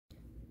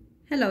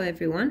Hello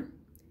everyone.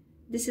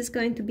 This is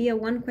going to be a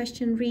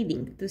one-question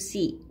reading to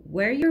see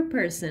where your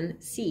person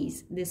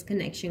sees this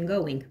connection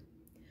going.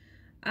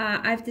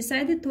 I've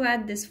decided to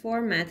add this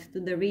format to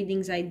the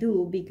readings I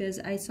do because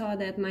I saw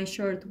that my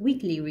short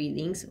weekly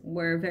readings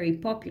were very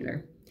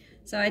popular.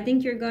 So I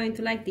think you're going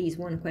to like these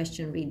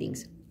one-question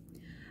readings.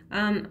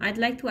 I'd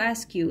like to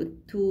ask you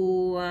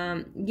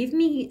to give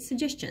me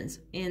suggestions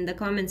in the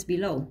comments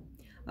below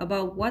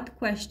about what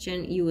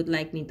question you would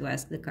like me to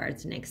ask the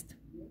cards next.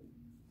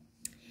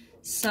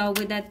 So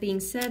with that being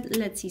said,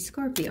 let's see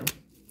Scorpio.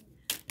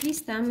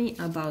 Please tell me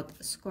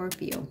about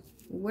Scorpio.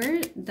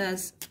 Where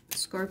does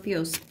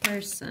Scorpio's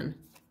person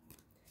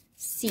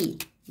see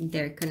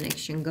their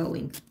connection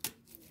going?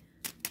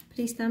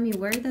 Please tell me,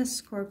 where does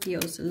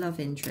Scorpio's love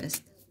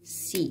interest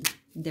see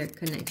their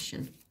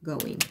connection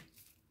going?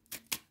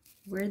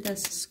 Where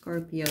does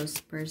Scorpio's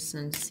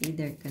person see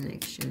their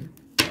connection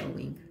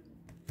going?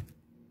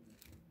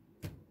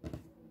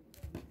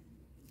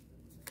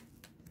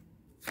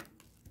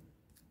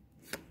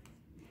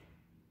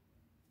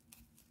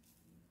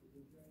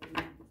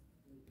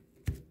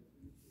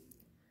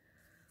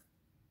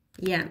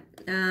 Yeah,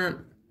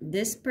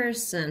 this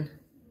person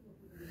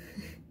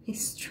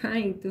is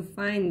trying to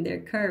find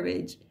their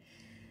courage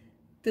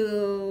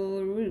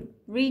to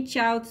reach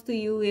out to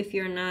you if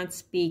you're not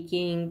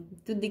speaking,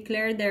 to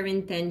declare their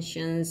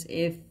intentions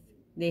if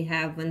they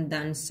haven't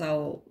done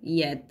so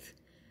yet.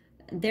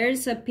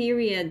 There's a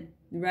period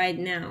right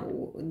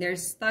now, they're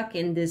stuck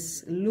in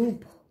this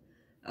loop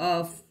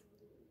of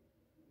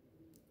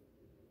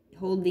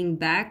holding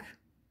back,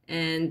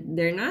 and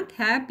they're not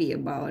happy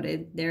about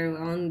it. They're,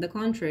 on the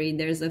contrary,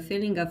 there's a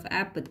feeling of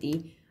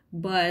apathy,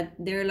 but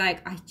they're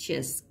like, I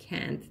just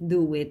can't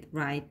do it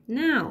right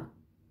now.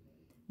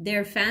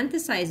 They're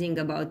fantasizing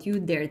about you.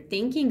 They're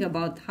thinking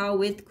about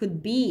how it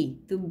could be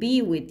to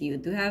be with you,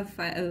 to have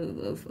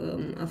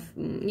a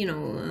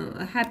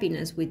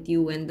happiness with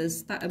you and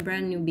a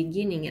brand new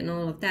beginning and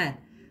all of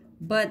that.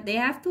 But they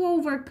have to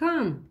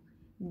overcome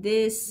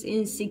this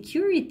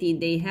insecurity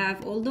they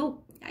have,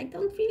 although I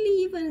don't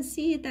really even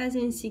see it as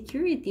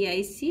insecurity.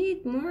 I see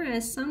it more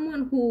as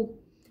someone who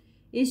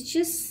is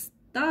just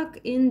stuck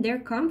in their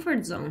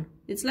comfort zone.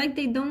 It's like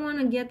they don't want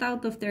to get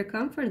out of their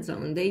comfort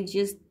zone. They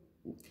just...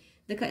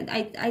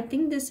 I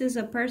think this is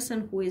a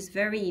person who is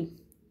very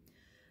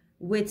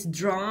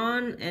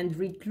withdrawn and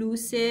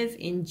reclusive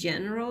in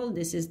general.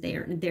 This is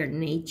their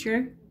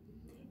nature.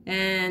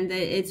 And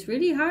it's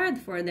really hard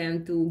for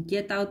them to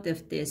get out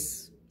of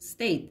this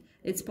state.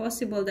 It's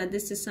possible that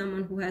this is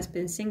someone who has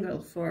been single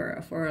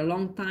for a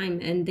long time,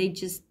 and they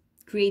just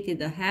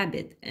created a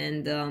habit,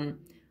 and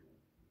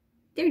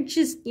they're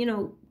just,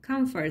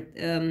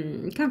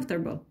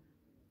 comfortable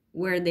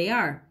where they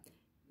are.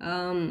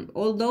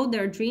 Although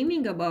they're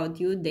dreaming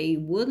about you, they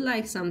would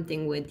like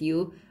something with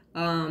you.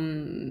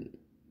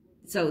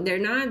 So they're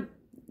not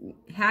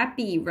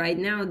happy right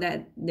now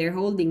that they're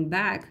holding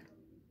back.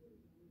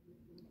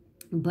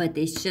 But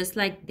it's just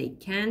like they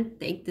can't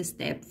take the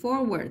step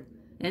forward.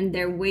 And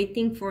they're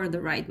waiting for the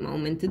right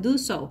moment to do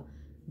so.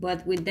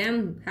 But with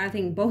them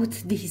having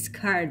both these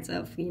cards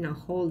of,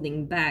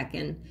 holding back,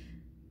 and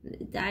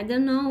I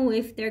don't know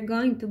if they're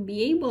going to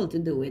be able to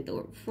do it,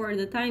 or for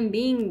the time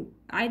being,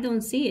 I don't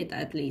see it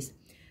at least.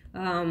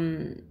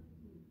 Yeah,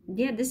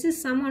 this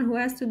is someone who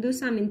has to do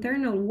some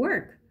internal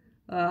work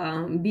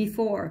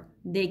before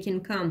they can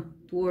come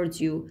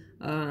towards you,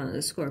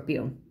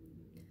 Scorpio.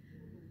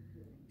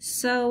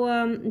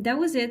 So that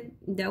was it.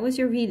 That was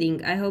your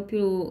reading. I hope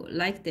you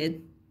liked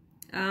it.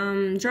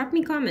 Drop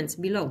me comments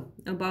below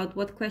about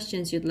what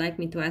questions you'd like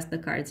me to ask the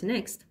cards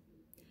next.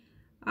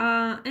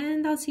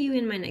 And I'll see you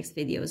in my next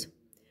videos.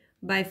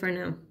 Bye for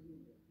now.